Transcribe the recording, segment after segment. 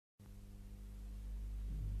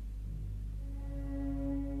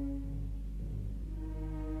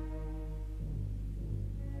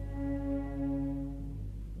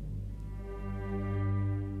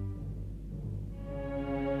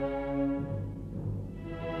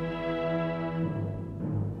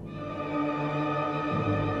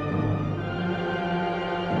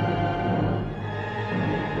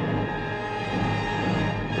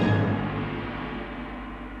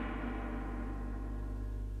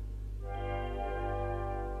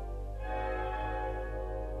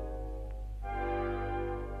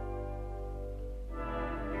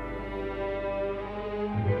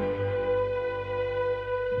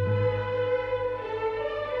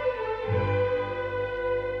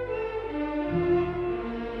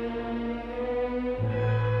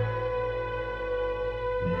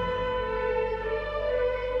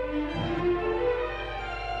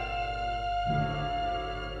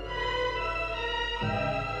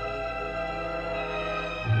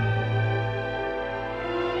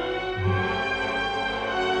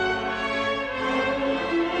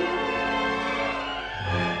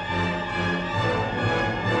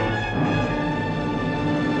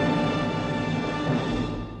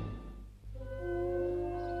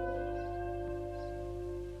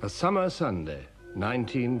A summer Sunday,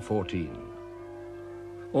 1914.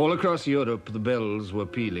 All across Europe, the bells were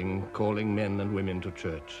pealing, calling men and women to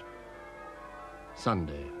church.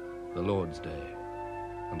 Sunday, the Lord's Day,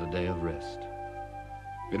 and a day of rest.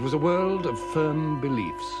 It was a world of firm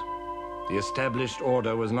beliefs. The established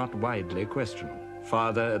order was not widely questioned.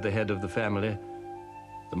 Father at the head of the family,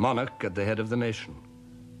 the monarch at the head of the nation,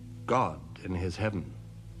 God in his heaven.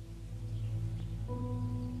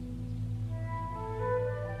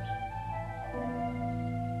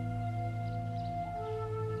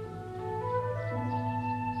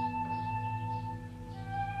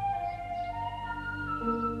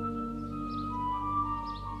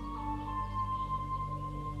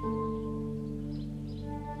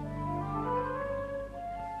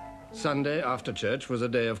 Sunday after church was a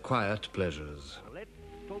day of quiet pleasures.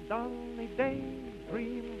 Little Donny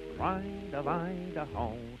daydream, tried to find a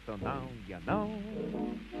home, so now you know.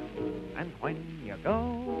 And when you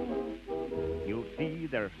go, you'll see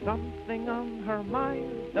there's something on her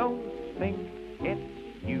mind. Don't think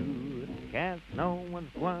it's you, 'cause no one's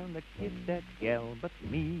gonna kiss that gal but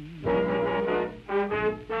me.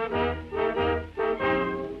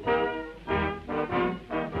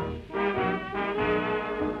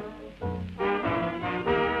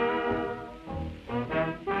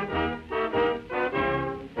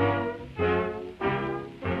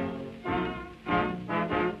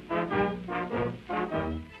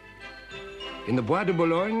 In the Bois de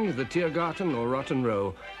Boulogne, the Tiergarten or Rotten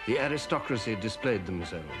Row, the aristocracy displayed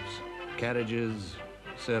themselves. Carriages,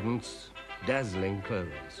 servants, dazzling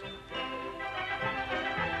clothes.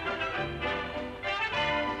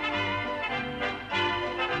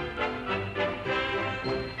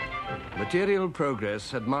 Material progress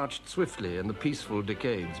had marched swiftly in the peaceful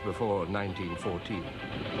decades before 1914.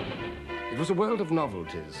 It was a world of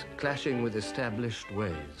novelties, clashing with established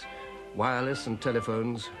ways. Wireless and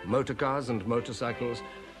telephones, motor cars and motorcycles,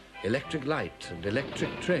 electric light and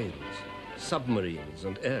electric trains, submarines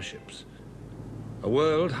and airships. A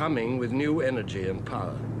world humming with new energy and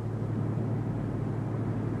power.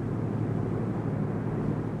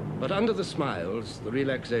 But under the smiles, the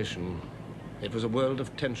relaxation, it was a world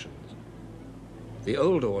of tensions. The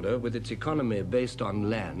old order, with its economy based on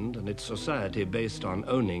land and its society based on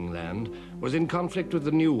owning land, was in conflict with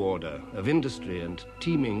the new order of industry and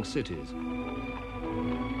teeming cities.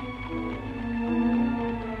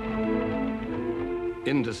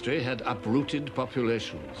 Industry had uprooted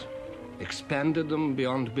populations, expanded them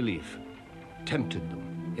beyond belief, tempted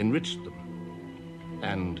them, enriched them,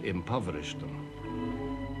 and impoverished them.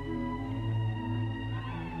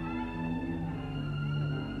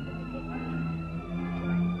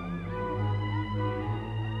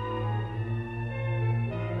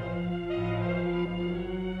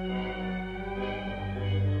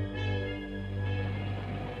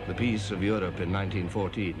 The peace of Europe in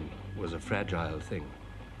 1914 was a fragile thing.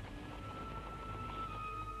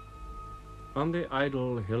 On the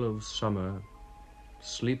idle hill of summer,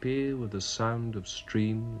 sleepy with the sound of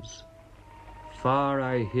streams, far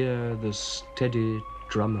I hear the steady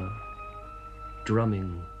drummer,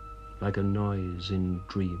 drumming like a noise in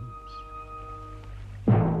dreams.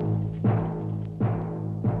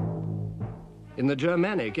 In the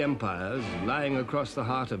Germanic empires, lying across the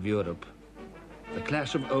heart of Europe, the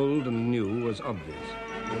clash of old and new was obvious.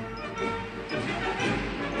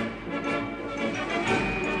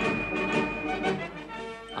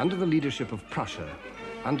 Under the leadership of Prussia,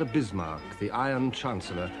 under Bismarck, the Iron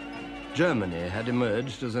Chancellor, Germany had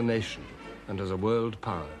emerged as a nation and as a world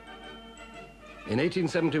power. In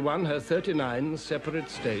 1871, her 39 separate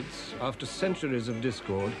states, after centuries of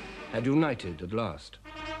discord, had united at last.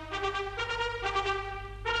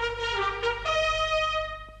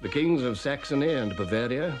 The kings of Saxony and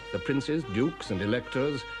Bavaria, the princes, dukes and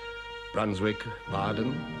electors, Brunswick,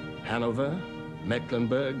 Baden, Hanover,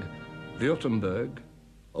 Mecklenburg, Württemberg,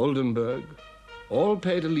 Oldenburg, all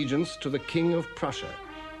paid allegiance to the King of Prussia,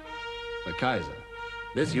 the Kaiser.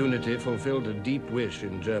 This unity fulfilled a deep wish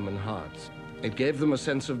in German hearts. It gave them a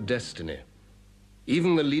sense of destiny.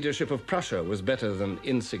 Even the leadership of Prussia was better than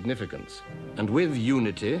insignificance. And with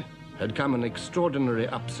unity had come an extraordinary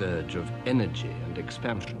upsurge of energy and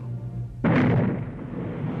expansion.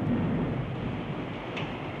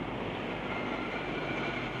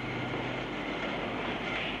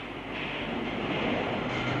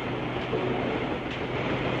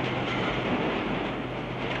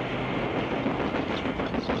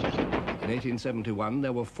 In 1871,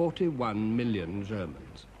 there were 41 million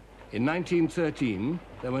Germans. In 1913,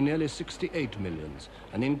 there were nearly 68 millions,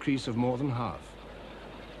 an increase of more than half.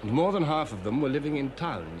 And more than half of them were living in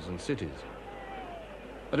towns and cities.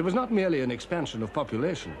 But it was not merely an expansion of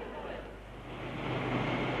population.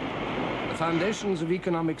 The foundations of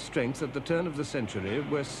economic strength at the turn of the century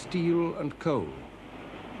were steel and coal.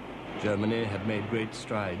 Germany had made great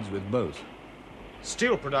strides with both.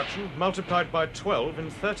 Steel production multiplied by 12 in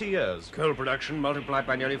 30 years. Coal production multiplied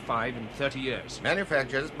by nearly 5 in 30 years.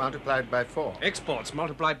 Manufactures multiplied by 4. Exports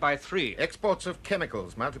multiplied by 3. Exports of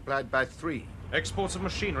chemicals multiplied by 3. Exports of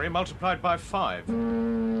machinery multiplied by 5.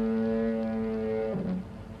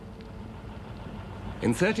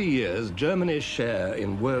 In 30 years, Germany's share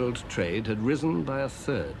in world trade had risen by a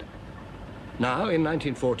third. Now, in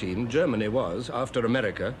 1914, Germany was, after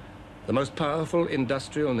America, the most powerful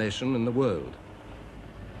industrial nation in the world.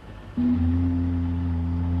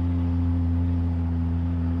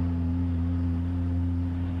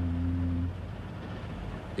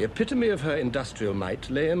 The epitome of her industrial might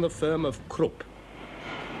lay in the firm of Krupp.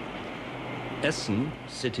 Essen,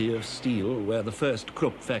 city of steel, where the first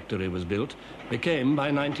Krupp factory was built, became,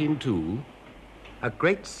 by 1902, a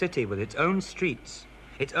great city with its own streets,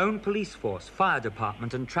 its own police force, fire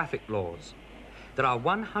department and traffic laws. There are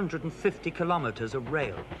 150 kilometers of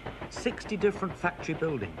rail, 60 different factory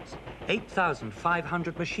buildings,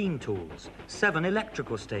 8,500 machine tools, 7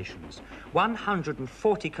 electrical stations,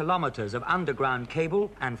 140 kilometers of underground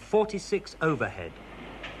cable and 46 overhead.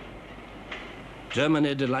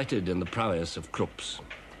 Germany delighted in the prowess of Krupps.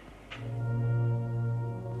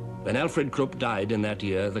 When Alfred Krupp died in that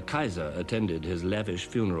year, the Kaiser attended his lavish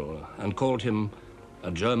funeral and called him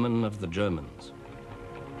a German of the Germans.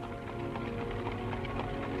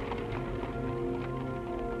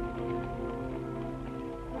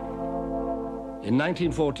 In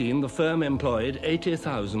 1914, the firm employed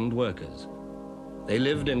 80,000 workers. They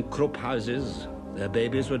lived in Krupp houses, their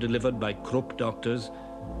babies were delivered by Krupp doctors,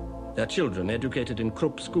 their children educated in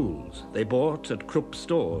Krupp schools. They bought at Krupp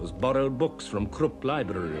stores, borrowed books from Krupp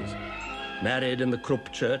libraries, married in the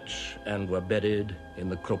Krupp church, and were buried in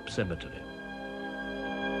the Krupp cemetery.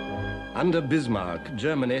 Under Bismarck,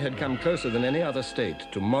 Germany had come closer than any other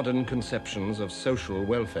state to modern conceptions of social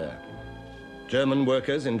welfare. German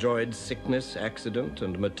workers enjoyed sickness, accident,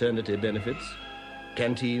 and maternity benefits,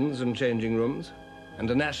 canteens and changing rooms, and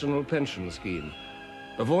a national pension scheme,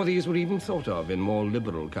 before these were even thought of in more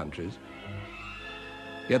liberal countries.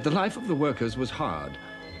 Yet the life of the workers was hard.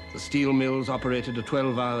 The steel mills operated a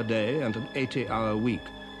 12-hour day and an 80-hour week.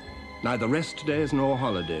 Neither rest days nor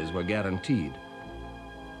holidays were guaranteed.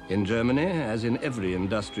 In Germany, as in every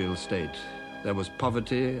industrial state, there was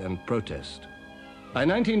poverty and protest. By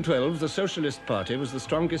 1912, the Socialist Party was the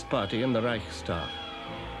strongest party in the Reichstag,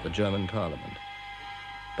 the German parliament.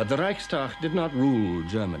 But the Reichstag did not rule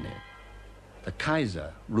Germany. The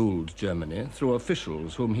Kaiser ruled Germany through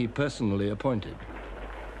officials whom he personally appointed.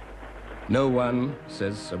 No one,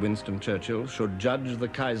 says Sir Winston Churchill, should judge the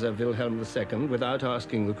Kaiser Wilhelm II without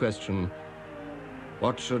asking the question,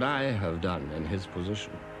 what should I have done in his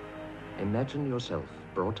position? Imagine yourself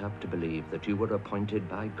brought up to believe that you were appointed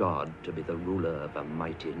by God to be the ruler of a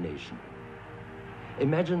mighty nation.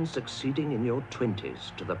 Imagine succeeding in your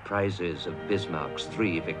 20s to the prizes of Bismarck's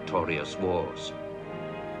 3 victorious wars.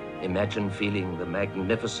 Imagine feeling the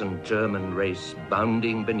magnificent German race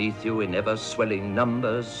bounding beneath you in ever-swelling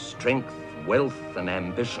numbers, strength, wealth, and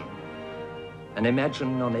ambition. And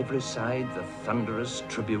imagine on every side the thunderous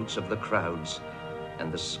tributes of the crowds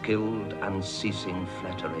and the skilled, unceasing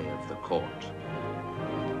flattery of the court.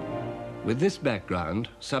 With this background,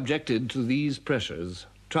 subjected to these pressures,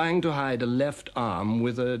 trying to hide a left arm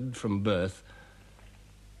withered from birth,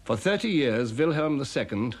 for 30 years Wilhelm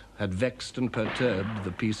II had vexed and perturbed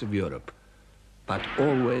the peace of Europe, but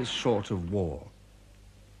always short of war.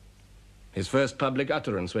 His first public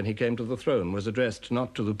utterance when he came to the throne was addressed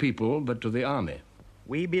not to the people, but to the army.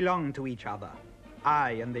 We belong to each other,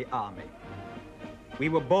 I and the army. We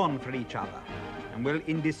were born for each other and will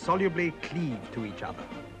indissolubly cleave to each other.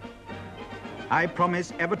 I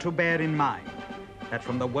promise ever to bear in mind that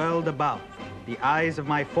from the world above, the eyes of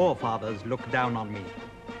my forefathers look down on me,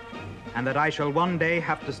 and that I shall one day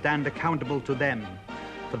have to stand accountable to them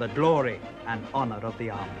for the glory and honor of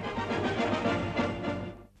the army.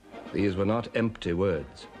 These were not empty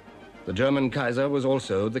words. The German Kaiser was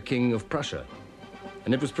also the King of Prussia,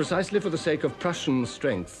 and it was precisely for the sake of Prussian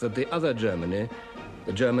strength that the other Germany,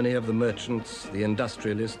 the Germany of the merchants, the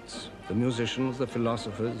industrialists, the musicians, the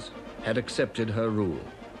philosophers, had accepted her rule.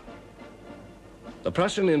 The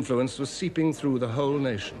Prussian influence was seeping through the whole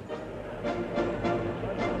nation.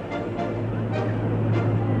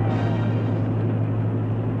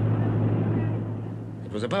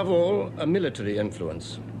 It was above all a military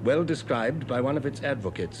influence, well described by one of its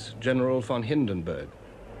advocates, General von Hindenburg.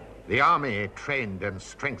 The army trained and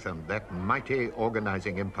strengthened that mighty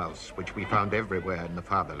organizing impulse which we found everywhere in the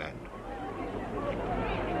fatherland.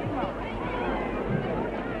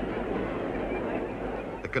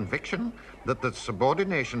 The conviction that the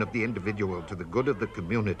subordination of the individual to the good of the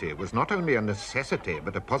community was not only a necessity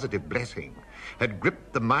but a positive blessing had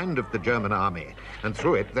gripped the mind of the German army and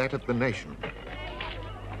through it that of the nation.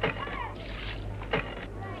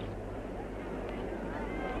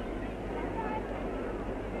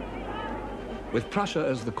 With Prussia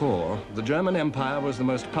as the core, the German Empire was the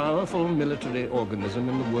most powerful military organism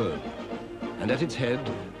in the world. And at its head,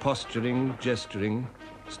 posturing, gesturing,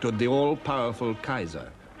 stood the all-powerful Kaiser,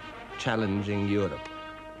 challenging Europe.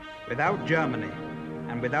 Without Germany,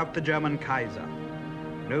 and without the German Kaiser,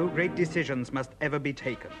 no great decisions must ever be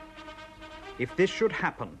taken. If this should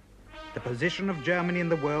happen, the position of Germany in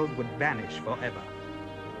the world would vanish forever.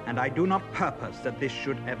 And I do not purpose that this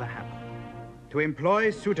should ever happen. To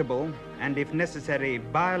employ suitable, and if necessary,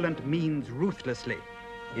 violent means ruthlessly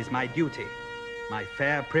is my duty, my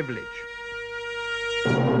fair privilege.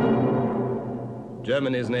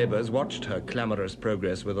 Germany's neighbors watched her clamorous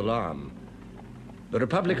progress with alarm. The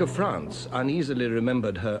Republic of France uneasily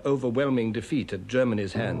remembered her overwhelming defeat at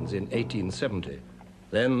Germany's hands in 1870.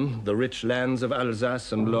 Then the rich lands of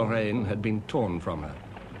Alsace and Lorraine had been torn from her.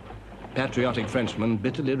 Patriotic Frenchmen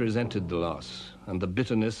bitterly resented the loss, and the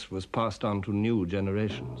bitterness was passed on to new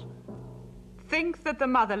generations. Think that the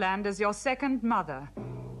motherland is your second mother,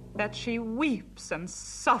 that she weeps and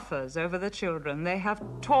suffers over the children they have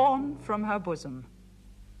torn from her bosom.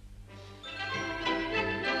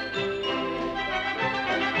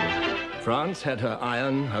 France had her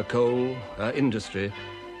iron, her coal, her industry,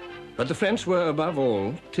 but the French were above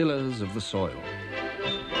all tillers of the soil.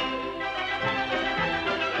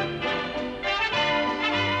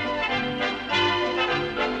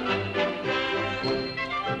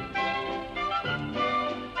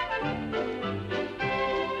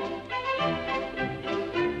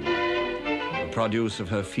 The produce of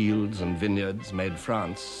her fields and vineyards made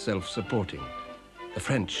France self-supporting. The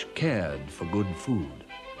French cared for good food.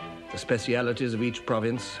 The specialities of each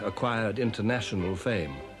province acquired international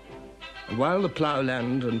fame. And while the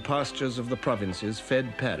ploughland and pastures of the provinces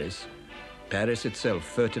fed Paris, Paris itself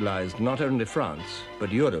fertilized not only France,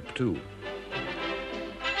 but Europe too.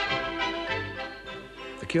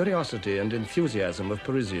 The curiosity and enthusiasm of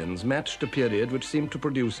Parisians matched a period which seemed to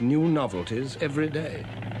produce new novelties every day.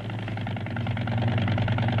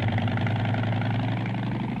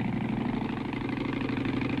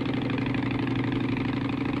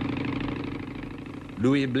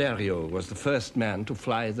 Louis Blériot was the first man to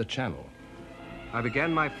fly the Channel. I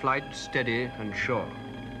began my flight steady and sure.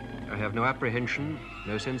 I have no apprehension,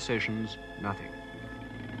 no sensations, nothing.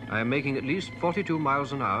 I am making at least 42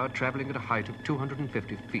 miles an hour, traveling at a height of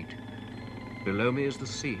 250 feet. Below me is the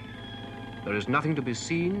sea. There is nothing to be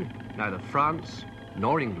seen, neither France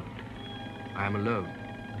nor England. I am alone.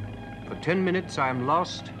 For 10 minutes I am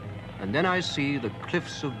lost, and then I see the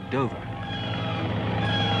cliffs of Dover.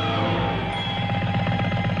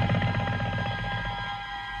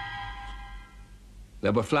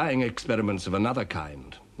 There were flying experiments of another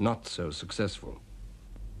kind, not so successful.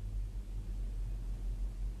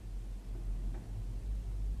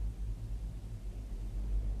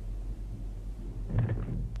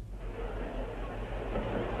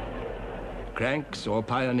 Cranks or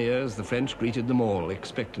pioneers, the French greeted them all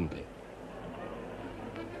expectantly.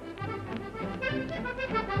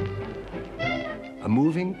 A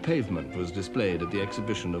moving pavement was displayed at the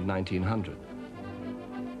exhibition of 1900.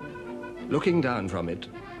 Looking down from it,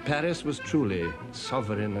 Paris was truly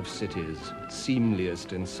sovereign of cities,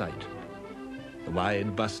 seemliest in sight. The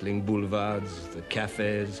wide, bustling boulevards, the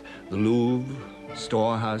cafes, the Louvre,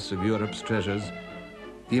 storehouse of Europe's treasures,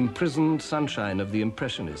 the imprisoned sunshine of the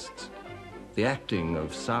Impressionists, the acting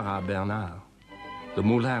of Sarah Bernard, the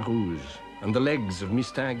Moulin Rouge, and the legs of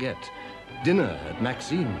Mistinguett, dinner at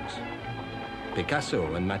Maxime's.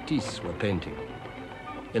 Picasso and Matisse were painting.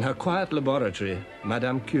 In her quiet laboratory,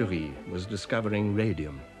 Madame Curie was discovering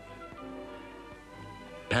radium.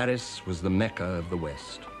 Paris was the Mecca of the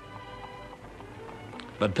West.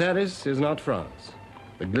 But Paris is not France.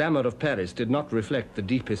 The glamour of Paris did not reflect the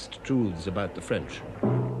deepest truths about the French.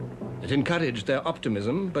 It encouraged their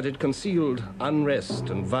optimism, but it concealed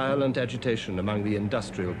unrest and violent agitation among the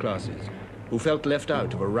industrial classes, who felt left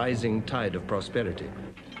out of a rising tide of prosperity.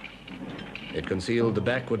 It concealed the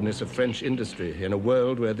backwardness of French industry in a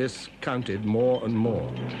world where this counted more and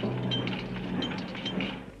more.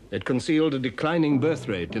 It concealed a declining birth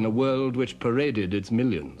rate in a world which paraded its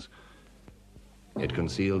millions. It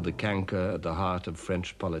concealed the canker at the heart of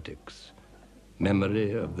French politics,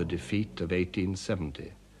 memory of the defeat of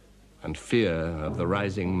 1870, and fear of the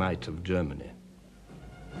rising might of Germany.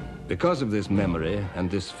 Because of this memory and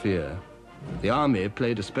this fear, the army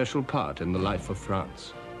played a special part in the life of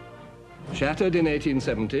France. Shattered in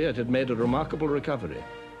 1870, it had made a remarkable recovery.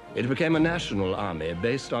 It became a national army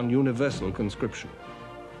based on universal conscription.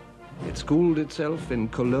 It schooled itself in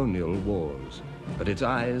colonial wars, but its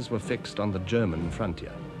eyes were fixed on the German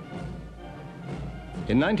frontier.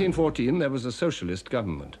 In 1914, there was a socialist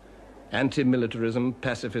government. Anti-militarism,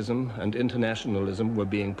 pacifism, and internationalism were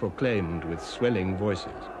being proclaimed with swelling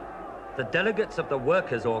voices. The delegates of the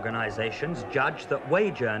workers' organizations judged that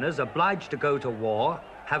wage earners obliged to go to war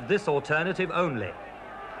have this alternative only: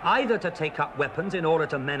 either to take up weapons in order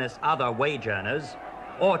to menace other wage earners,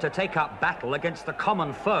 or to take up battle against the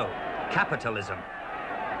common foe, capitalism.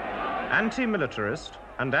 Anti-militarist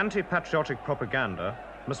and anti-patriotic propaganda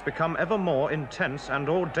must become ever more intense and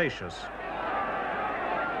audacious.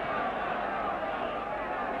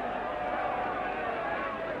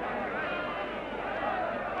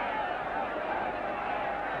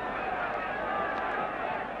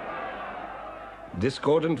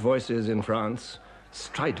 Discordant voices in France,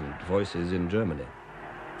 strident voices in Germany.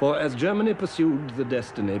 For as Germany pursued the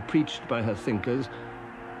destiny preached by her thinkers,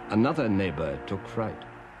 another neighbor took fright.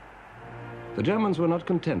 The Germans were not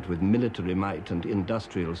content with military might and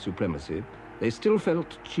industrial supremacy. They still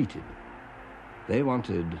felt cheated. They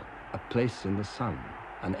wanted a place in the sun,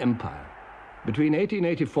 an empire. Between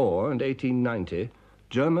 1884 and 1890,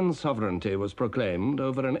 German sovereignty was proclaimed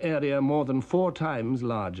over an area more than 4 times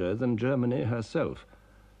larger than Germany herself.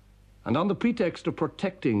 And on the pretext of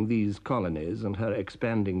protecting these colonies and her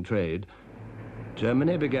expanding trade,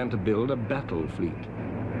 Germany began to build a battle fleet.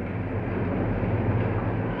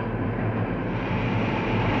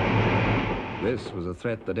 This was a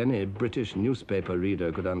threat that any British newspaper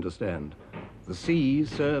reader could understand. The sea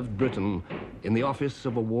served Britain in the office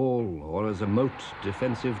of a wall or as a moat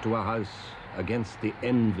defensive to a house against the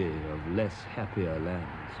envy of less happier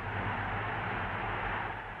lands.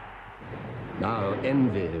 Now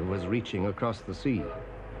envy was reaching across the sea.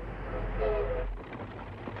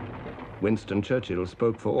 Winston Churchill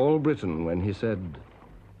spoke for all Britain when he said,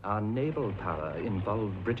 "Our naval power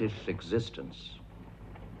involved British existence.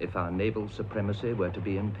 If our naval supremacy were to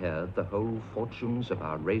be impaired, the whole fortunes of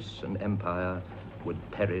our race and empire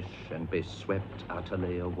would perish and be swept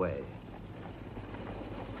utterly away."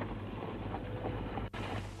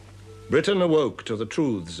 Britain awoke to the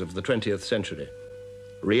truths of the 20th century.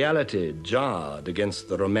 Reality jarred against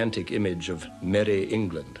the romantic image of merry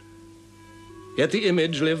England. Yet the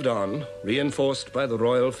image lived on, reinforced by the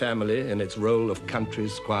royal family in its role of country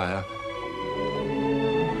squire.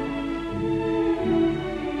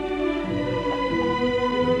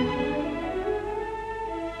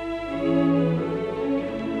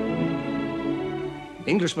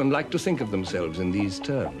 Englishmen liked to think of themselves in these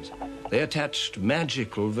terms. They attached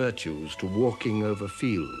magical virtues to walking over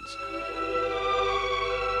fields.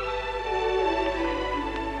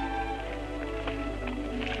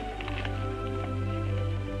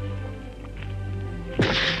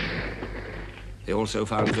 They also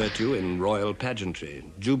found virtue in royal pageantry,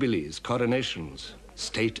 jubilees, coronations,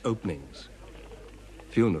 state openings,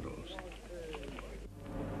 funerals.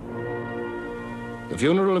 The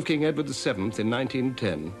funeral of King Edward VII in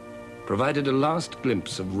 1910 provided a last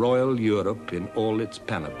glimpse of royal Europe in all its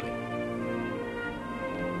panoply.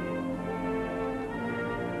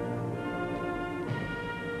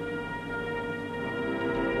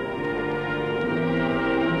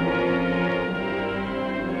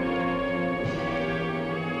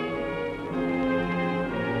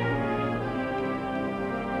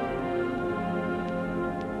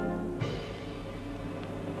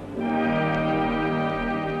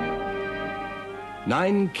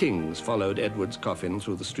 Nine kings followed Edward's coffin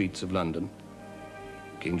through the streets of London.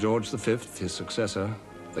 King George V, his successor,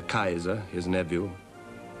 the Kaiser, his nephew,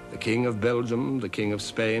 the King of Belgium, the King of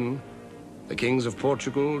Spain, the kings of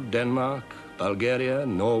Portugal, Denmark, Bulgaria,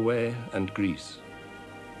 Norway, and Greece.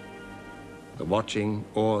 The watching,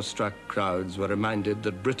 awe-struck crowds were reminded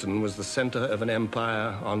that Britain was the center of an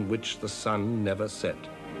empire on which the sun never set.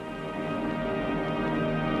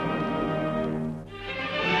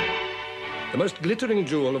 The most glittering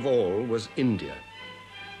jewel of all was India.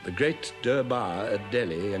 The great Durbar at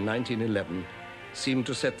Delhi in 1911 seemed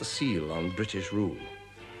to set the seal on British rule.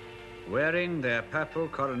 Wearing their purple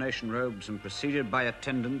coronation robes and preceded by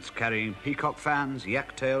attendants carrying peacock fans,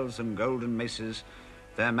 yak tails, and golden maces,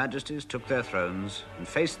 their majesties took their thrones and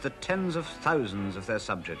faced the tens of thousands of their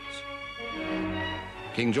subjects.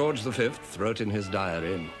 King George V wrote in his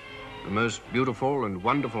diary, the most beautiful and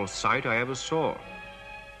wonderful sight I ever saw.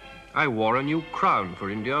 I wore a new crown for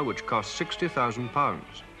India, which cost £60,000.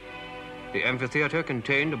 The amphitheatre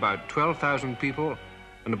contained about 12,000 people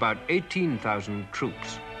and about 18,000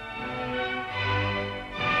 troops.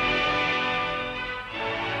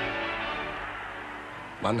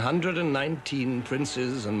 "119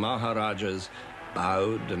 princes and maharajas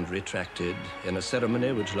bowed and retracted in a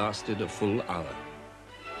ceremony which lasted a full hour.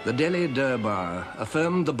 The Delhi Durbar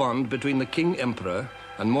affirmed the bond between the King Emperor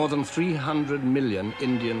and more than 300 million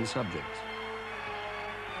Indian subjects.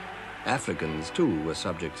 Africans, too, were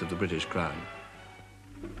subjects of the British Crown.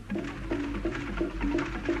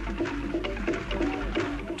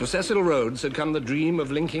 To Cecil Rhodes had come the dream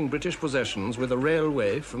of linking British possessions with a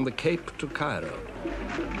railway from the Cape to Cairo.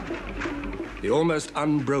 The almost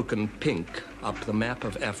unbroken pink up the map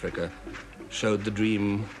of Africa showed the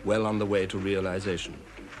dream well on the way to realization.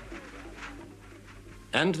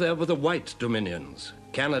 And there were the white dominions,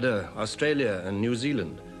 Canada, Australia, and New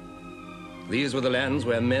Zealand. These were the lands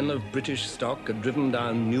where men of British stock had driven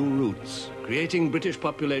down new routes, creating British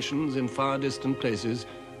populations in far distant places,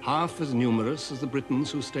 half as numerous as the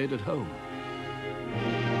Britons who stayed at home.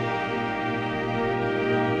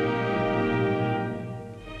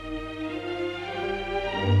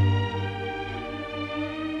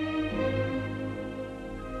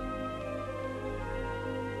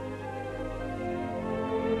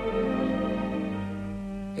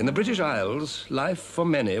 In the British Isles, life for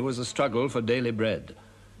many was a struggle for daily bread.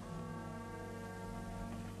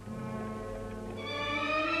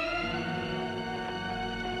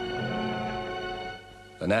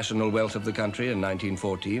 The national wealth of the country in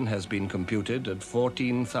 1914 has been computed at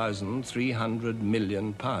 £14,300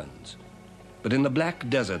 million. But in the black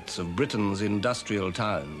deserts of Britain's industrial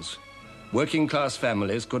towns, working-class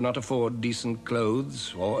families could not afford decent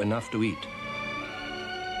clothes or enough to eat.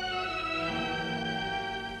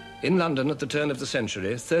 In London at the turn of the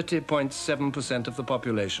century, 30.7% of the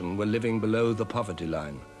population were living below the poverty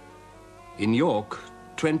line. In York,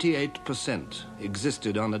 28%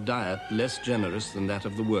 existed on a diet less generous than that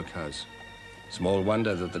of the workhouse. Small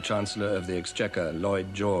wonder that the Chancellor of the Exchequer,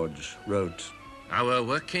 Lloyd George, wrote, "Our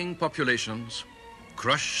working populations,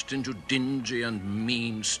 crushed into dingy and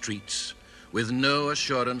mean streets, with no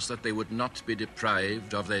assurance that they would not be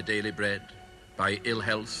deprived of their daily bread by ill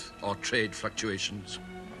health or trade fluctuations,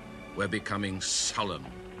 were becoming sullen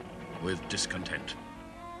with discontent."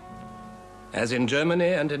 As in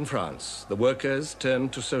Germany and in France, the workers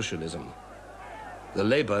turned to socialism. The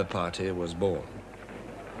Labour Party was born.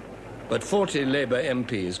 But 40 Labour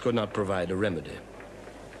MPs could not provide a remedy.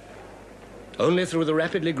 Only through the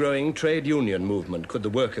rapidly growing trade union movement could the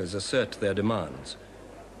workers assert their demands.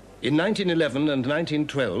 In 1911 and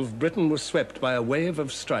 1912, Britain was swept by a wave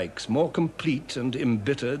of strikes more complete and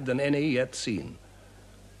embittered than any yet seen.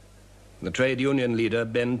 The trade union leader,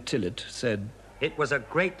 Ben Tillett, said, "It was a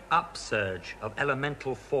great upsurge of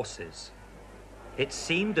elemental forces. It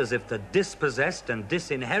seemed as if the dispossessed and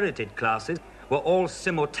disinherited classes were all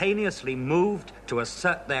simultaneously moved to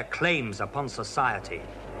assert their claims upon society."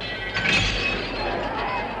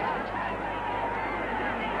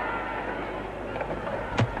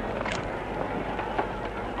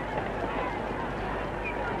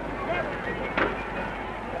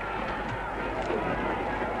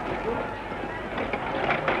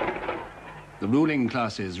 The ruling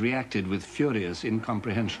classes reacted with furious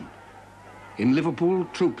incomprehension. In Liverpool,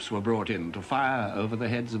 troops were brought in to fire over the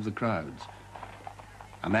heads of the crowds.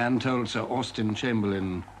 A man told Sir Austin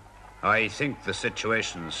Chamberlain, "I think the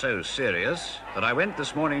situation's so serious that I went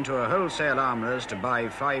this morning to a wholesale armourer's to buy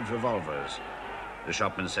 5 revolvers. The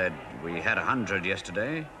shopman said, 'We had 100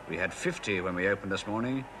 yesterday, we had 50 when we opened this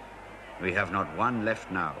morning, we have not one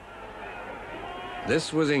left now.'"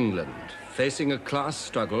 This was England, facing a class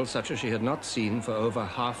struggle such as she had not seen for over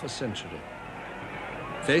half a century.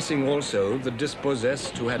 Facing also the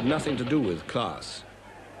dispossessed who had nothing to do with class.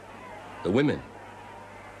 The women.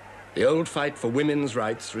 The old fight for women's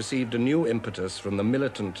rights received a new impetus from the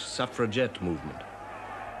militant suffragette movement.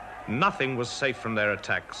 Nothing was safe from their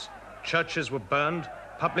attacks. Churches were burned,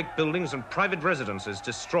 public buildings and private residences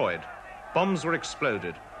destroyed. Bombs were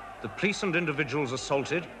exploded. The police and individuals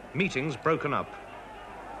assaulted, meetings broken up.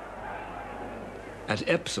 At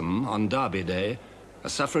Epsom, on Derby Day, a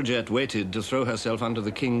suffragette waited to throw herself under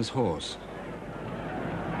the King's horse.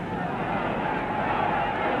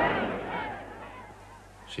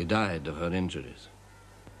 She died of her injuries.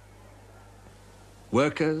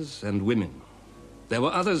 Workers and women. There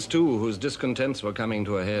were others, too, whose discontents were coming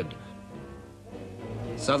to a head.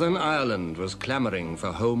 Southern Ireland was clamoring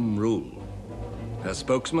for home rule. Her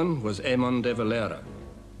spokesman was Eamon de Valera.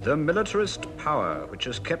 The militarist power which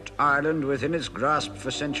has kept Ireland within its grasp for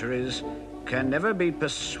centuries can never be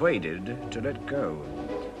persuaded to let go.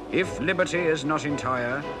 If liberty is not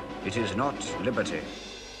entire, it is not liberty.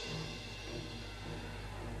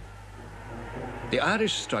 The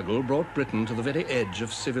Irish struggle brought Britain to the very edge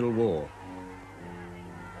of civil war.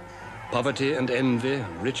 Poverty and envy,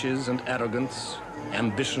 riches and arrogance,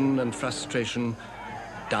 ambition and frustration,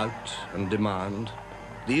 doubt and demand.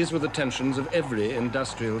 These were the tensions of every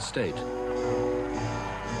industrial state.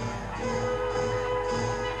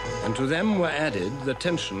 And to them were added the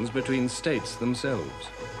tensions between states themselves.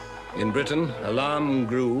 In Britain, alarm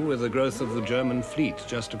grew with the growth of the German fleet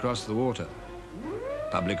just across the water.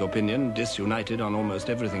 Public opinion, disunited on almost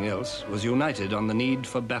everything else, was united on the need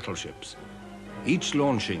for battleships. Each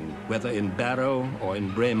launching, whether in Barrow or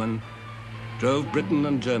in Bremen, drove Britain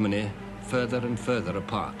and Germany further and further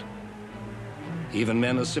apart. Even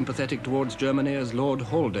men as sympathetic towards Germany as Lord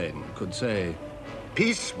Haldane could say,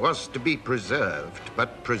 peace was to be preserved,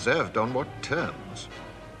 but preserved on what terms?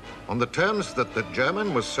 On the terms that the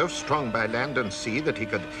German was so strong by land and sea that he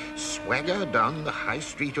could swagger down the high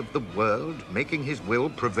street of the world, making his will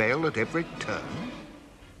prevail at every turn?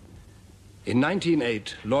 In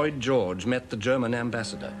 1908, Lloyd George met the German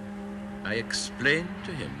ambassador. I explained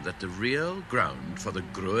to him that the real ground for the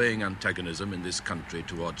growing antagonism in this country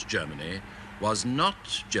towards Germany was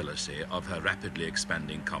not jealousy of her rapidly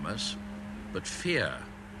expanding commerce, but fear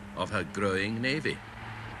of her growing navy.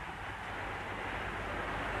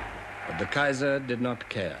 But the Kaiser did not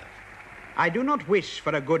care. I do not wish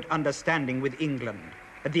for a good understanding with England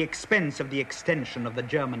at the expense of the extension of the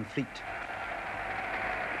German fleet.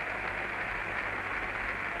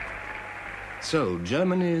 So,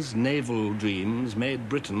 Germany's naval dreams made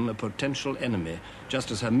Britain a potential enemy,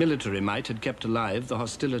 just as her military might had kept alive the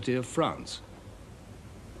hostility of France.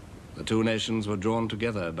 The two nations were drawn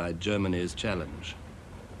together by Germany's challenge.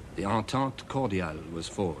 The Entente Cordiale was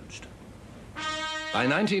forged. By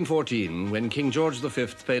 1914, when King George V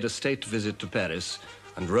paid a state visit to Paris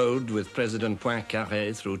and rode with President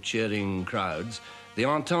Poincaré through cheering crowds, the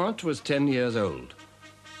Entente was 10 years old.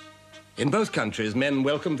 In both countries, men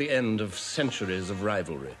welcomed the end of centuries of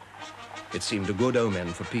rivalry. It seemed a good omen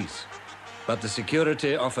for peace. But the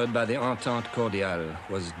security offered by the Entente Cordiale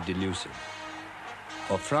was delusive.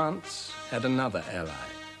 For France had another ally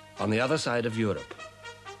on the other side of Europe,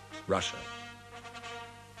 Russia.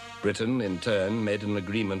 Britain, in turn, made an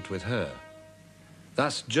agreement with her.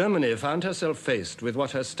 Thus, Germany found herself faced with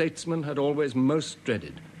what her statesmen had always most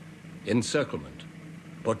dreaded: encirclement,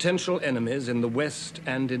 potential enemies in the West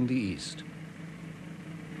and in the East.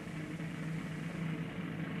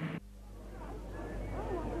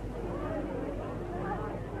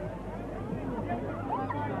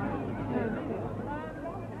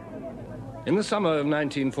 In the summer of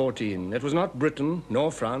 1914, it was not Britain,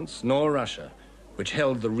 nor France, nor Russia which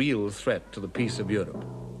held the real threat to the peace of Europe.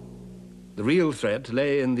 The real threat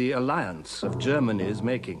lay in the alliance of Germany's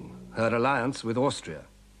making, her alliance with Austria.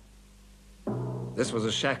 This was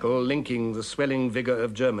a shackle linking the swelling vigor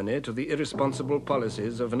of Germany to the irresponsible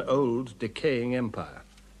policies of an old, decaying empire.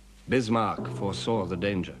 Bismarck foresaw the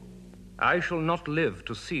danger. I shall not live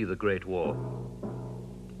to see the Great War,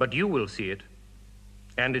 but you will see it,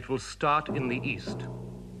 and it will start in the East.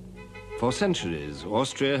 For centuries,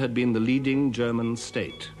 Austria had been the leading German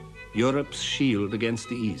state, Europe's shield against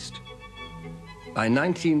the East. By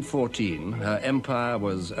 1914, her empire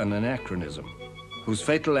was an anachronism, whose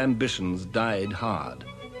fatal ambitions died hard.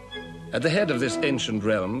 At the head of this ancient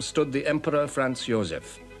realm stood the Emperor Franz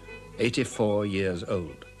Joseph, 84 years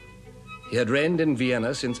old. He had reigned in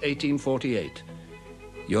Vienna since 1848,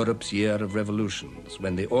 Europe's year of revolutions,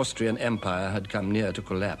 when the Austrian Empire had come near to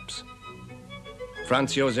collapse.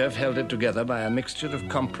 Franz Joseph held it together by a mixture of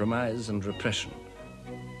compromise and repression,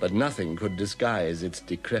 but nothing could disguise its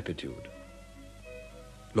decrepitude.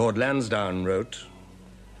 Lord Lansdowne wrote,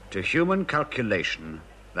 "To human calculation,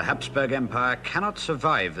 the Habsburg Empire cannot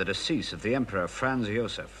survive the decease of the Emperor Franz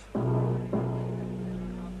Joseph."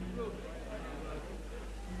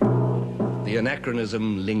 The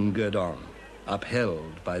anachronism lingered on,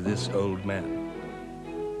 upheld by this old man.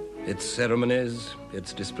 Its ceremonies,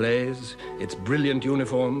 its displays, its brilliant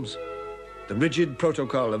uniforms, the rigid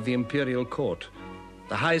protocol of the imperial court,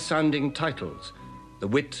 the high-sounding titles, the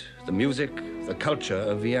wit, the music, the culture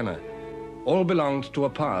of Vienna, all belonged to a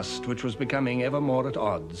past which was becoming ever more at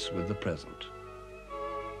odds with the present.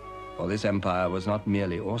 For this empire was not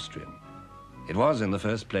merely Austrian. It was, in the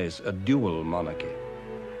first place, a dual monarchy.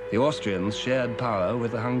 The Austrians shared power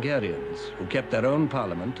with the Hungarians, who kept their own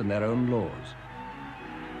parliament and their own laws.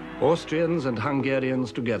 Austrians and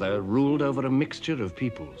Hungarians together ruled over a mixture of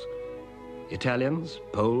peoples. Italians,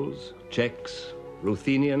 Poles, Czechs,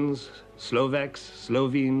 Ruthenians, Slovaks,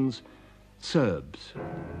 Slovenes, Serbs.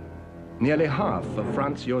 Nearly half of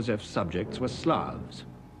Franz Josef's subjects were Slavs,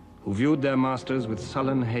 who viewed their masters with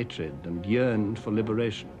sullen hatred and yearned for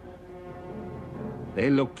liberation.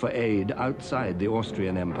 They looked for aid outside the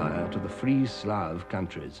Austrian Empire to the free Slav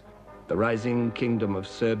countries, the rising kingdom of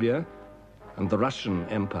Serbia and the Russian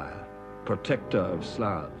Empire, protector of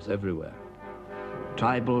Slavs everywhere.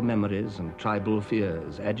 Tribal memories and tribal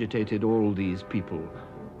fears agitated all these people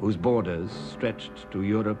whose borders stretched to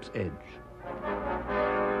Europe's edge.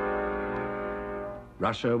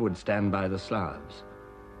 Russia would stand by the Slavs.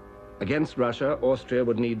 Against Russia, Austria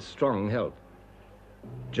would need strong help.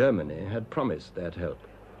 Germany had promised that help.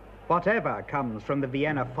 Whatever comes from the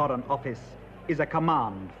Vienna Foreign Office is a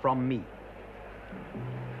command from me.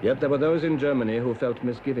 Yet there were those in Germany who felt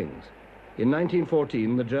misgivings. In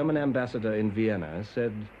 1914, the German ambassador in Vienna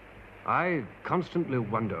said, I constantly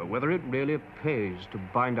wonder whether it really pays to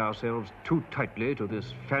bind ourselves too tightly to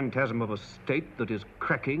this phantasm of a state that is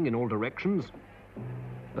cracking in all directions.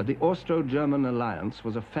 But the Austro-German alliance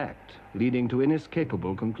was a fact, leading to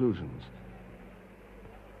inescapable conclusions.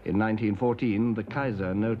 In 1914, the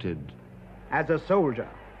Kaiser noted, As a soldier,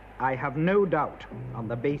 I have no doubt, on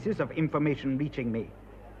the basis of information reaching me,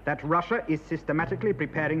 that Russia is systematically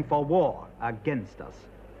preparing for war against us.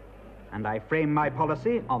 And I frame my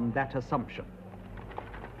policy on that assumption.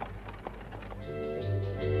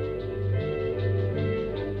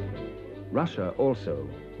 Russia also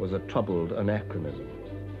was a troubled anachronism.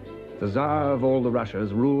 The Tsar of all the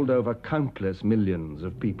Russias ruled over countless millions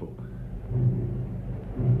of people.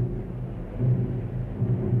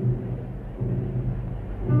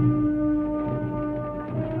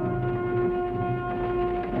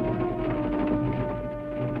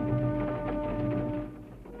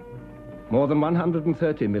 More than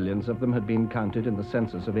 130 millions of them had been counted in the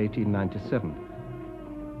census of 1897.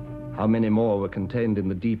 How many more were contained in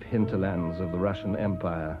the deep hinterlands of the Russian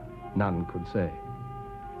Empire, none could say.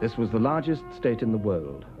 This was the largest state in the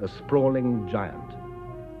world, a sprawling giant.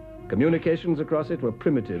 Communications across it were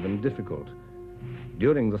primitive and difficult.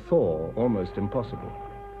 During the thaw, almost impossible.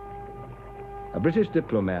 A British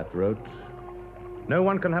diplomat wrote, No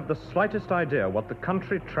one can have the slightest idea what the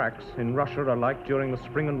country tracks in Russia are like during the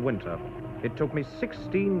spring and winter. It took me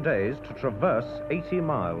 16 days to traverse 80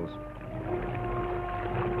 miles.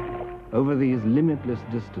 Over these limitless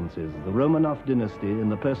distances, the Romanov dynasty, in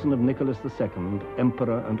the person of Nicholas II,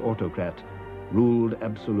 emperor and autocrat, ruled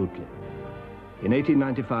absolutely. In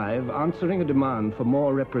 1895, answering a demand for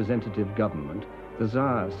more representative government, the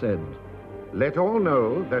Tsar said, Let all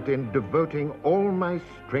know that in devoting all my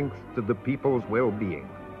strength to the people's well-being,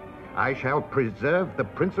 I shall preserve the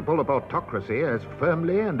principle of autocracy as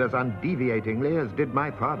firmly and as undeviatingly as did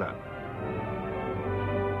my father.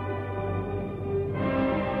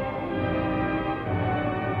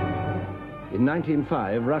 In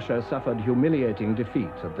 1905, Russia suffered humiliating defeat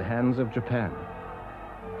at the hands of Japan.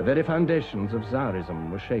 The very foundations of Tsarism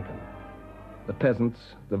were shaken. The peasants,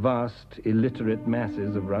 the vast, illiterate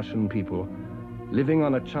masses of Russian people, living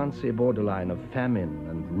on a chancy borderline of famine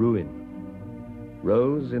and ruin,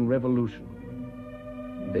 rose in revolution.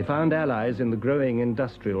 They found allies in the growing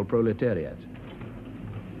industrial proletariat.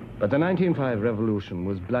 But the 1905 revolution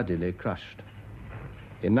was bloodily crushed.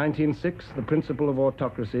 In 1906, the principle of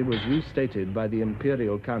autocracy was restated by the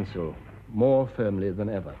Imperial Council more firmly than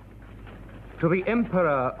ever. To the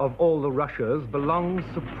Emperor of all the Russias belongs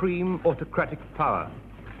supreme autocratic power.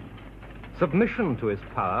 Submission to his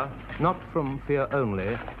power, not from fear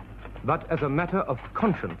only, but as a matter of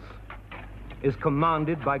conscience, is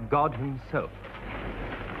commanded by God himself.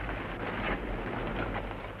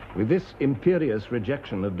 With this imperious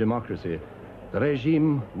rejection of democracy, the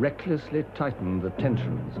regime recklessly tightened the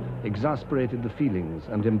tensions, exasperated the feelings,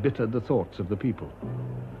 and embittered the thoughts of the people.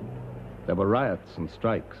 There were riots and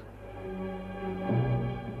strikes.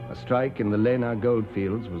 A strike in the Lena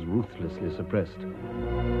goldfields was ruthlessly suppressed.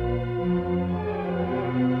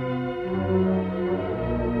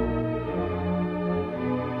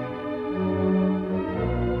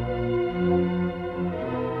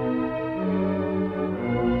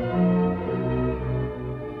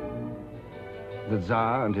 The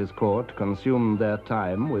Tsar and his court consumed their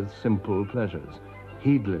time with simple pleasures,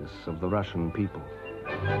 heedless of the Russian people.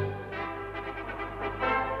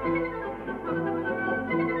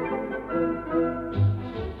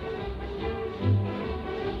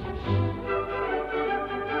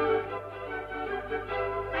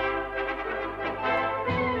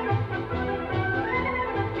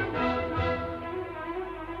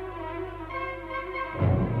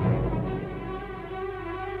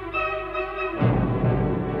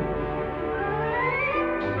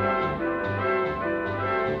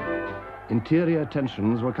 Interior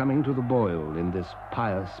tensions were coming to the boil in this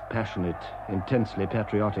pious, passionate, intensely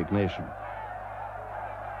patriotic nation.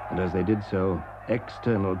 And as they did so,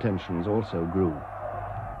 external tensions also grew.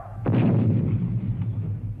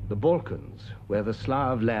 The Balkans, where the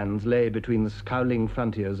Slav lands lay between the scowling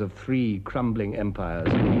frontiers of three crumbling empires,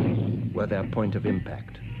 were their point of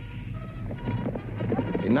impact.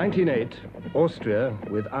 In 1908, Austria,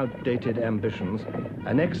 with outdated ambitions,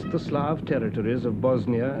 annexed the Slav territories of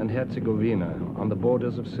Bosnia and Herzegovina on the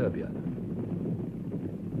borders of Serbia.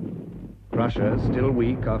 Russia, still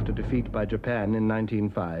weak after defeat by Japan in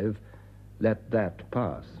 1905, let that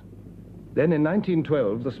pass. Then in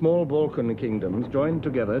 1912, the small Balkan kingdoms joined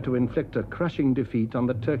together to inflict a crushing defeat on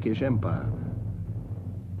the Turkish Empire.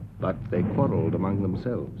 But they quarreled among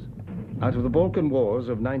themselves. Out of the Balkan Wars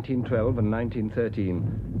of 1912 and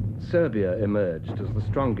 1913, Serbia emerged as the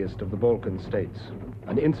strongest of the Balkan states,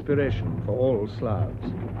 an inspiration for all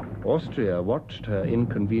Slavs. Austria watched her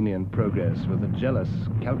inconvenient progress with a jealous,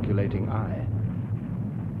 calculating eye.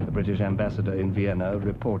 The British ambassador in Vienna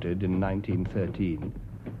reported in 1913.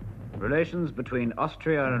 Relations between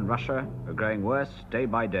Austria and Russia are growing worse day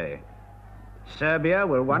by day. Serbia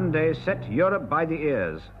will one day set Europe by the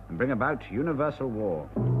ears and bring about universal war.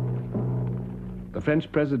 The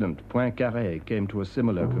French president, Poincaré, came to a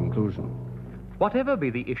similar conclusion. Whatever be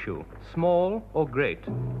the issue, small or great,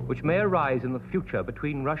 which may arise in the future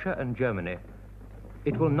between Russia and Germany,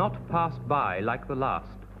 it will not pass by like the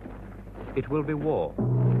last. It will be war.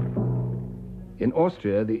 In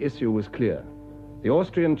Austria, the issue was clear. The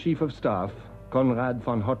Austrian chief of staff, Konrad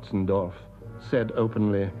von Hotzendorf, said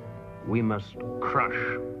openly, "We must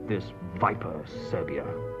crush this viper, Serbia."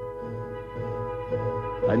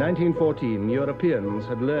 By 1914, Europeans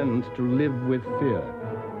had learned to live with fear.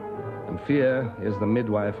 And fear is the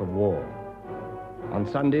midwife of war. On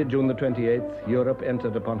Sunday, June the 28th, Europe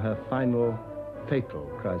entered upon her final, fatal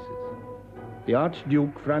crisis. The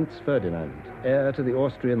Archduke Franz Ferdinand, heir to the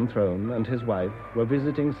Austrian throne, and his wife were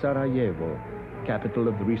visiting Sarajevo, capital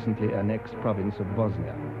of the recently annexed province of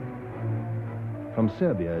Bosnia. From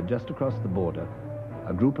Serbia, just across the border,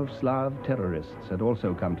 a group of Slav terrorists had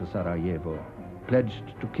also come to Sarajevo,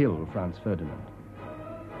 pledged to kill Franz Ferdinand.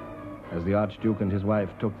 As the Archduke and his wife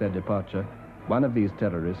took their departure, one of these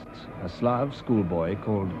terrorists, a Slav schoolboy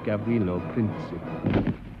called Gavrilo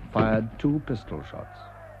Princip, fired 2 pistol shots.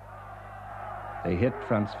 They hit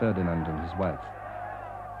Franz Ferdinand and his wife.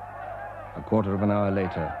 A quarter of an hour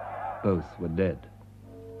later, both were dead.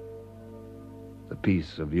 The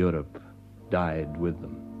peace of Europe died with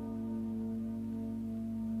them.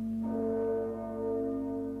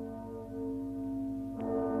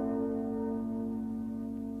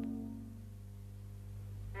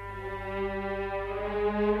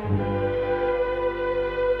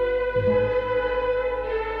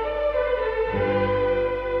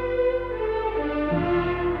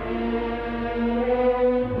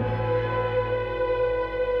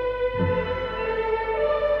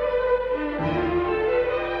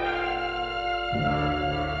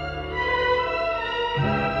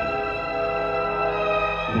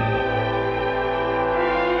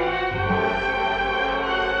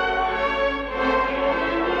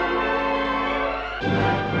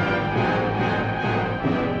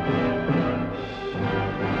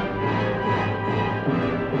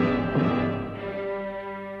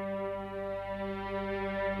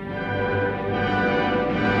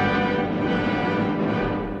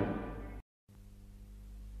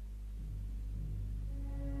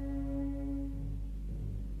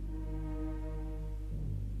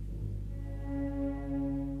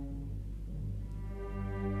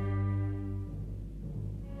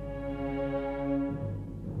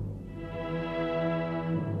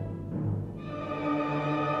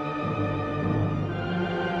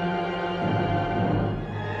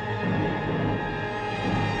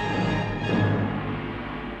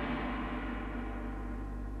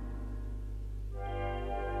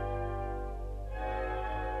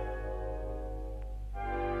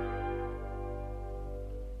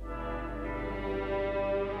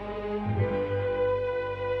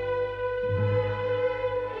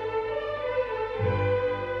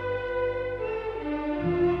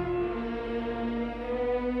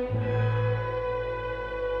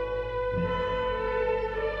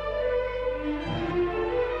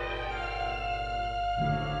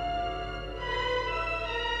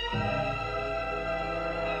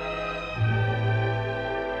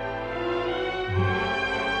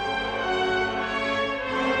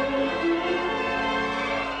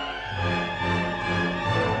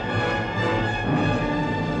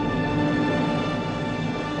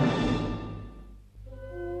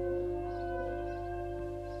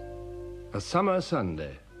 summer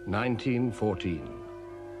Sunday, 1914.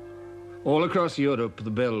 All across Europe, the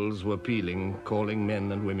bells were pealing, calling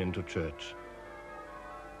men and women to church.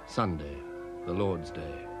 Sunday, the Lord's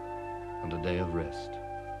Day, and a day of rest.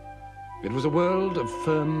 It was a world of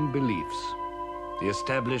firm beliefs. The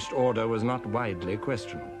established order was not widely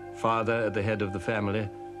questioned. Father at the head of the family,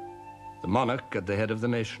 the monarch at the head of the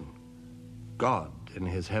nation, God in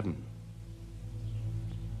his heaven.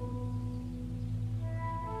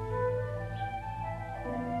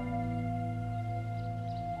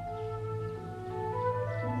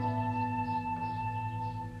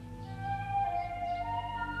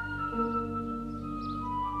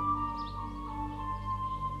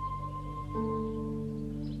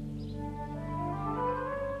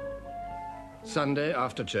 Sunday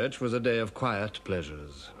after church was a day of quiet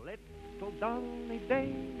pleasures. Little Donny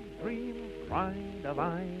daydream pride of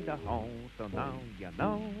Idaho, so now you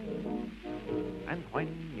know. And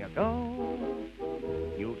when you go,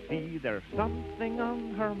 you'll see there's something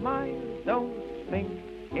on her mind. Don't think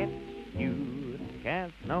it's you,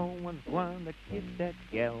 'cause no one's going to kiss that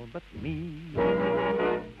gal but me.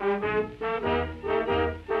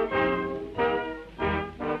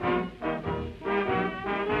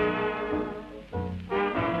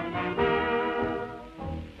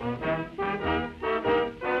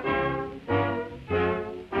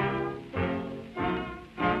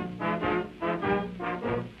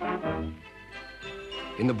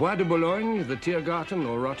 In the Bois de Boulogne, the Tiergarten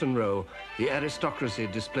or Rotten Row, the aristocracy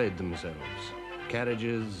displayed themselves.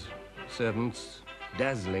 Carriages, servants,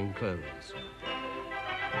 dazzling clothes.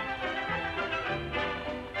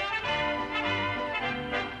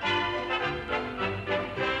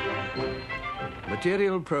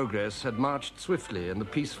 Material progress had marched swiftly in the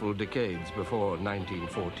peaceful decades before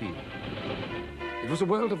 1914. It was a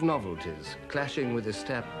world of novelties, clashing with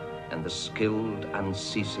established and the skilled,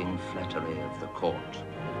 unceasing flattery of the court.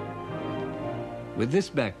 With this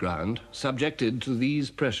background, subjected to these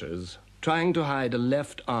pressures, trying to hide a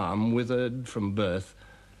left arm withered from birth,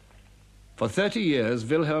 for 30 years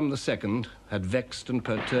Wilhelm II had vexed and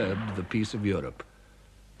perturbed the peace of Europe,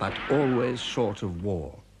 but always short of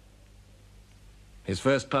war. His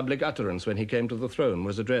first public utterance when he came to the throne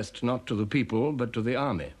was addressed not to the people, but to the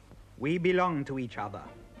army. We belong to each other,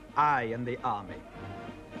 I and the army.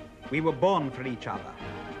 We were born for each other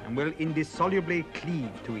and will indissolubly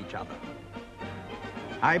cleave to each other.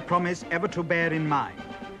 I promise ever to bear in mind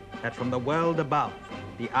that from the world above,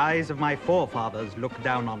 the eyes of my forefathers look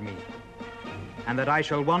down on me, and that I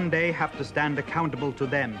shall one day have to stand accountable to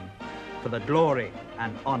them for the glory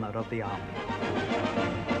and honor of the army.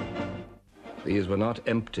 These were not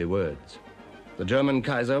empty words. The German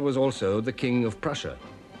Kaiser was also the King of Prussia,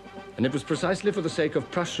 and it was precisely for the sake of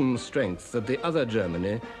Prussian strength that the other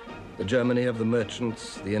Germany, the Germany of the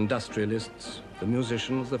merchants, the industrialists, the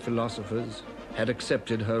musicians, the philosophers, had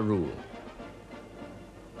accepted her rule.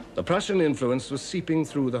 The Prussian influence was seeping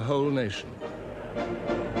through the whole nation.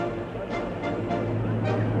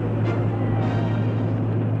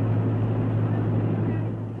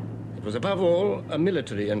 It was above all a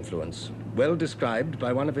military influence, well described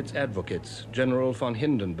by one of its advocates, General von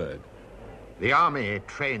Hindenburg. The army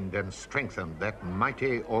trained and strengthened that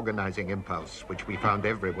mighty organizing impulse which we found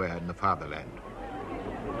everywhere in the fatherland.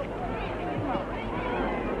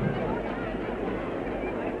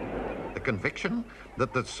 The conviction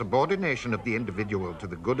that the subordination of the individual to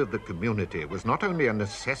the good of the community was not only a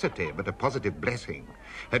necessity but a positive blessing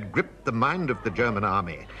had gripped the mind of the German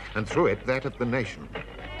army and through it that of the nation.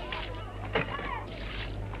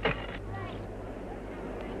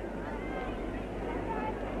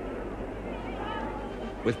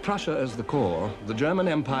 With Prussia as the core, the German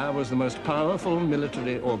Empire was the most powerful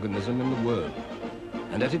military organism in the world.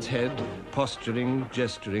 And at its head, posturing,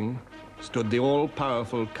 gesturing, stood the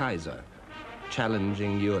all-powerful Kaiser,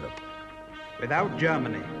 challenging Europe. Without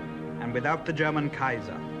Germany, and without the German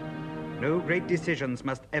Kaiser, no great decisions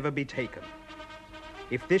must ever be taken.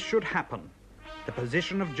 If this should happen, the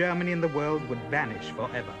position of Germany in the world would vanish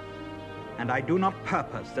forever. And I do not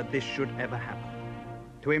purpose that this should ever happen.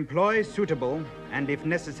 To employ suitable, and if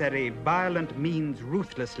necessary, violent means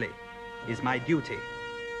ruthlessly is my duty,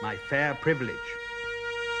 my fair privilege.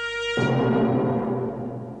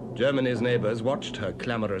 Germany's neighbors watched her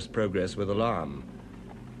clamorous progress with alarm.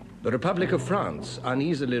 The Republic of France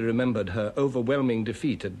uneasily remembered her overwhelming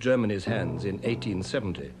defeat at Germany's hands in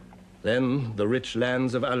 1870. Then the rich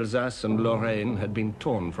lands of Alsace and Lorraine had been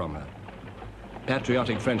torn from her.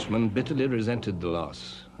 Patriotic Frenchmen bitterly resented the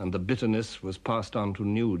loss, and the bitterness was passed on to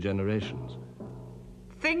new generations.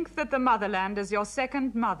 Think that the motherland is your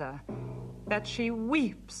second mother, that she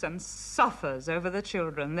weeps and suffers over the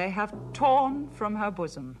children they have torn from her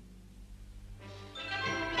bosom.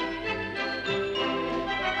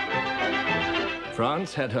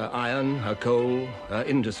 France had her iron, her coal, her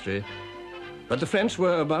industry, but the French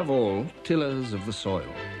were, above all, tillers of the soil.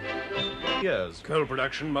 Years. Coal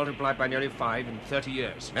production multiplied by nearly 5 in 30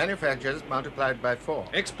 years. Manufactures multiplied by 4.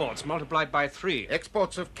 Exports multiplied by 3.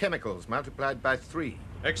 Exports of chemicals multiplied by 3.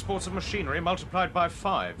 Exports of machinery multiplied by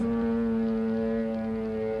 5.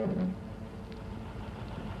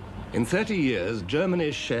 In 30 years,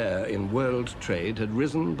 Germany's share in world trade had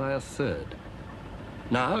risen by 1/3.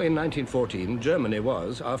 Now, in 1914, Germany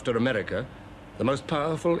was, after America, the most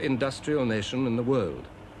powerful industrial nation in the world.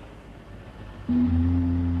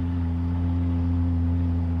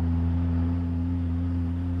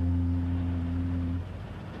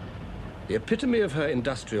 The epitome of her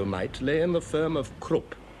industrial might lay in the firm of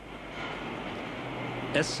Krupp.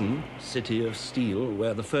 Essen, city of steel,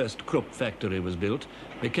 where the first Krupp factory was built,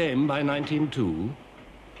 became, by 1902,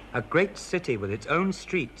 a great city with its own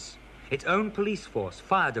streets, its own police force,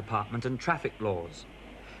 fire department and traffic laws.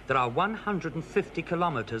 There are 150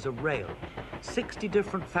 kilometers of rail, 60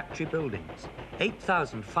 different factory buildings,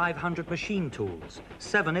 8,500 machine tools,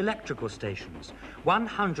 7 electrical stations,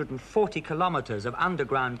 140 kilometers of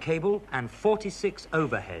underground cable and 46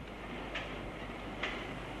 overhead.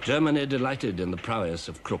 Germany delighted in the prowess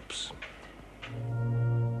of Krupps.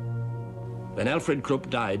 When Alfred Krupp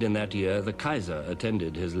died in that year, the Kaiser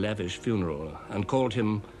attended his lavish funeral and called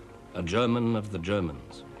him a German of the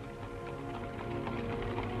Germans.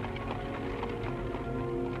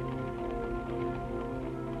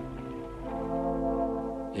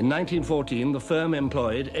 In 1914, the firm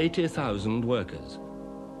employed 80,000 workers.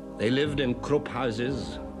 They lived in Krupp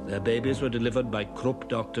houses, their babies were delivered by Krupp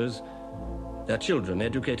doctors, their children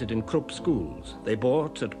educated in Krupp schools. They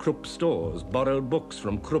bought at Krupp stores, borrowed books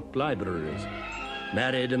from Krupp libraries,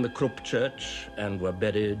 married in the Krupp church, and were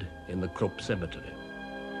buried in the Krupp cemetery.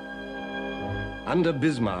 Under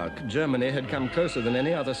Bismarck, Germany had come closer than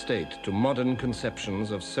any other state to modern conceptions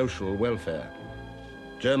of social welfare.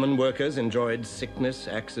 German workers enjoyed sickness,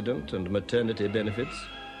 accident, and maternity benefits,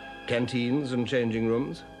 canteens and changing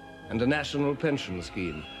rooms, and a national pension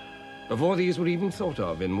scheme, before these were even thought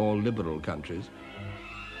of in more liberal countries.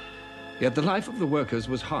 Yet the life of the workers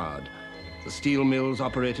was hard. The steel mills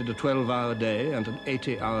operated a 12-hour day and an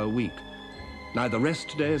 80-hour week. Neither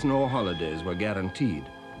rest days nor holidays were guaranteed.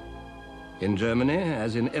 In Germany,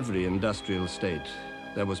 as in every industrial state,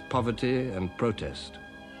 there was poverty and protest.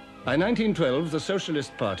 By 1912, the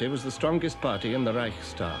Socialist Party was the strongest party in the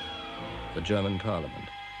Reichstag, the German parliament.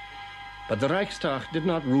 But the Reichstag did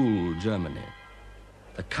not rule Germany.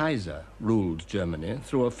 The Kaiser ruled Germany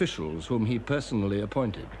through officials whom he personally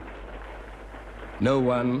appointed. No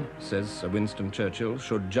one, says Sir Winston Churchill,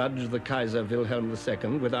 should judge the Kaiser Wilhelm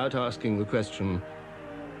II without asking the question,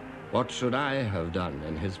 what should I have done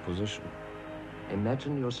in his position?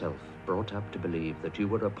 Imagine yourself brought up to believe that you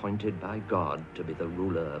were appointed by God to be the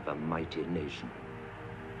ruler of a mighty nation.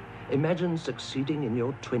 Imagine succeeding in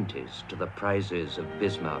your 20s to the prizes of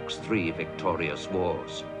Bismarck's 3 victorious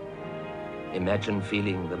wars. Imagine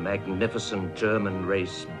feeling the magnificent German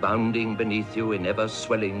race bounding beneath you in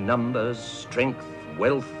ever-swelling numbers, strength,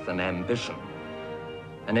 wealth, and ambition.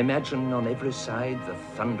 And imagine on every side the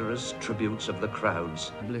thunderous tributes of the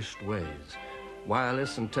crowds. Established ways,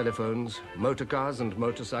 wireless and telephones, motor cars and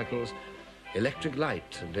motorcycles, electric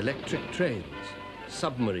light and electric trains,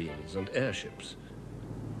 submarines and airships.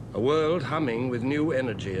 A world humming with new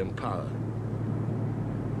energy and power.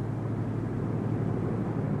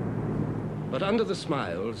 But under the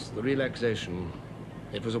smiles, the relaxation,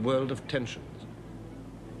 it was a world of tensions.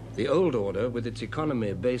 The old order, with its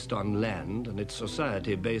economy based on land and its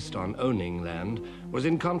society based on owning land, was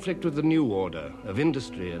in conflict with the new order of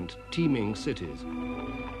industry and teeming cities.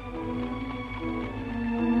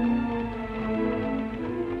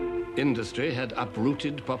 Industry had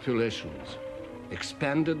uprooted populations,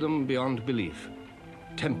 expanded them beyond belief,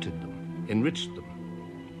 tempted them, enriched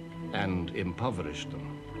them, and impoverished them.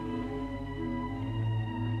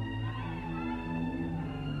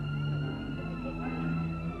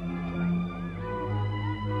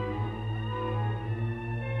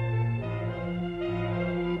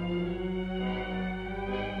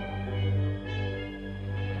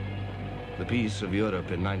 The peace of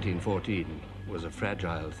Europe in 1914 was a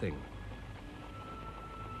fragile thing.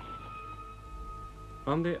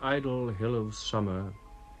 On the idle hill of summer,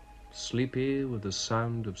 sleepy with the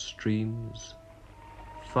sound of streams,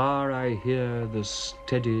 far I hear the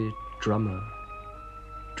steady drummer,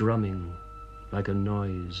 drumming like a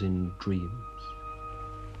noise in dreams.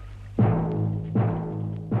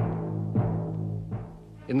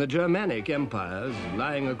 In the Germanic empires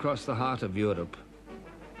lying across the heart of Europe,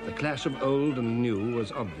 the clash of old and new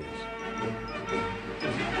was obvious.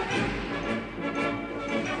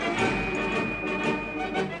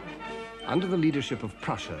 Under the leadership of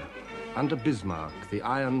Prussia, under Bismarck, the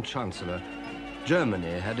Iron Chancellor,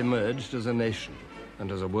 Germany had emerged as a nation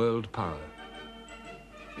and as a world power.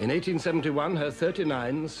 In 1871, her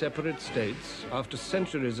 39 separate states, after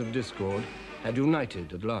centuries of discord, had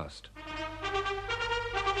united at last.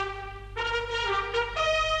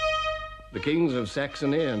 The kings of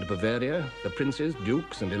Saxony and Bavaria, the princes,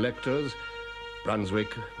 dukes, and electors,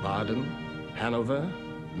 Brunswick, Baden, Hanover,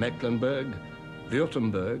 Mecklenburg,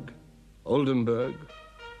 Württemberg, Oldenburg,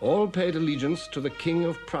 all paid allegiance to the King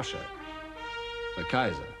of Prussia, the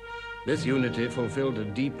Kaiser. This unity fulfilled a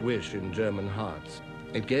deep wish in German hearts.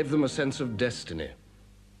 It gave them a sense of destiny.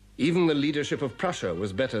 Even the leadership of Prussia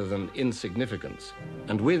was better than insignificance.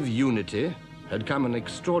 And with unity had come an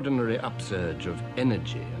extraordinary upsurge of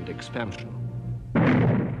energy and expansion.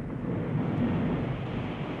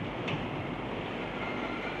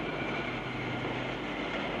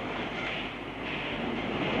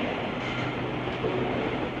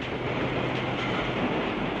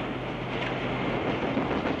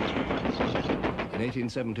 In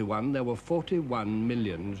 1871, there were 41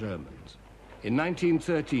 million Germans. In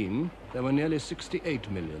 1913, there were nearly 68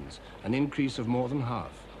 millions, an increase of more than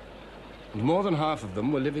half. And more than half of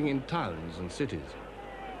them were living in towns and cities.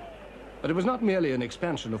 But it was not merely an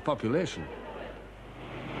expansion of population.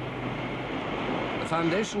 The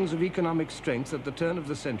foundations of economic strength at the turn of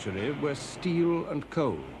the century were steel and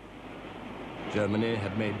coal. Germany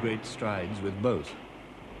had made great strides with both.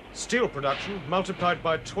 Steel production multiplied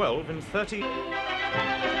by 12 in 30...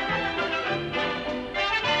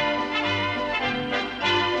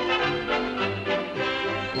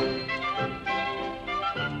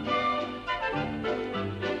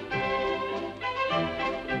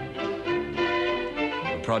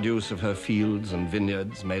 The produce of her fields and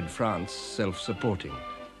vineyards made France self-supporting.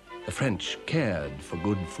 The French cared for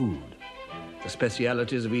good food. The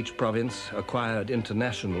specialities of each province acquired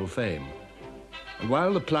international fame. And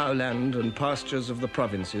while the ploughland and pastures of the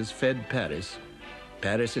provinces fed Paris,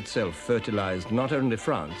 Paris itself fertilized not only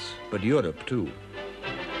France, but Europe too.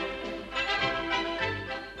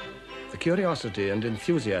 The curiosity and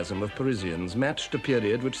enthusiasm of Parisians matched a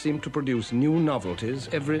period which seemed to produce new novelties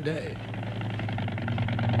every day.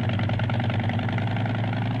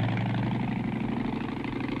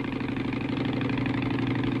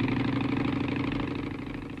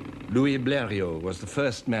 Louis Blériot was the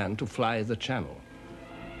first man to fly the Channel.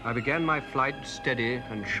 I began my flight steady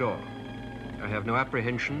and sure. I have no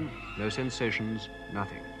apprehension, no sensations,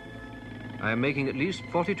 nothing. I am making at least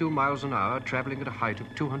 42 miles an hour, traveling at a height of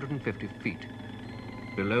 250 feet.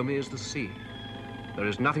 Below me is the sea. There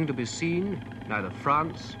is nothing to be seen, neither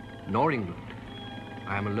France nor England.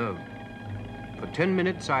 I am alone. For 10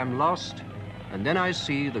 minutes I am lost, and then I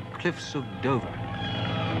see the cliffs of Dover.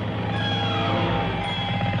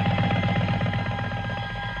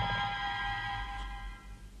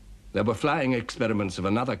 There were flying experiments of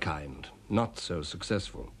another kind, not so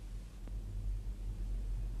successful.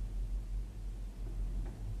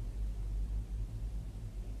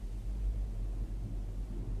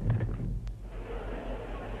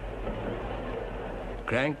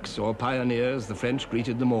 Cranks or pioneers, the French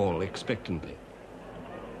greeted them all expectantly.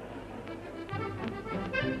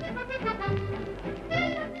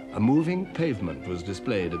 A moving pavement was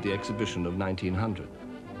displayed at the exhibition of 1900.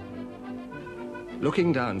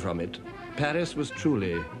 Looking down from it, Paris was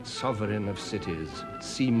truly sovereign of cities,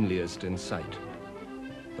 seemliest in sight.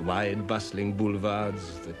 The wide, bustling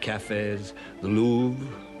boulevards, the cafes, the Louvre,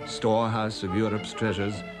 storehouse of Europe's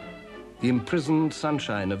treasures, the imprisoned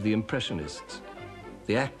sunshine of the Impressionists,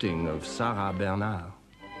 the acting of Sarah Bernard,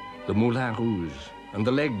 the Moulin Rouge, and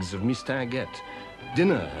the legs of Miss Tinguette,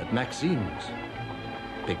 dinner at Maxime's.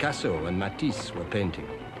 Picasso and Matisse were painting.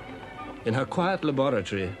 In her quiet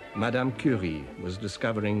laboratory, Madame Curie was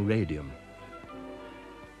discovering radium.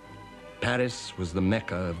 Paris was the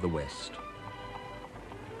Mecca of the West.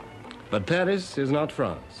 But Paris is not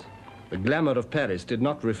France. The glamour of Paris did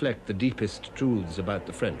not reflect the deepest truths about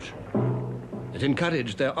the French. It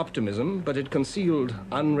encouraged their optimism, but it concealed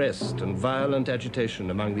unrest and violent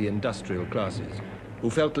agitation among the industrial classes,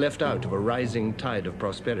 who felt left out of a rising tide of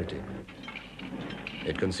prosperity.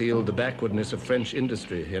 It concealed the backwardness of French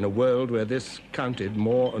industry in a world where this counted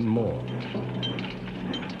more and more.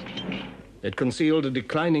 It concealed a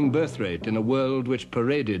declining birth rate in a world which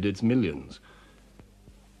paraded its millions.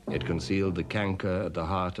 It concealed the canker at the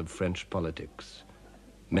heart of French politics,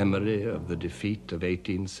 memory of the defeat of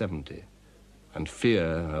 1870, and fear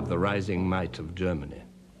of the rising might of Germany.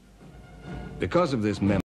 Because of this memory,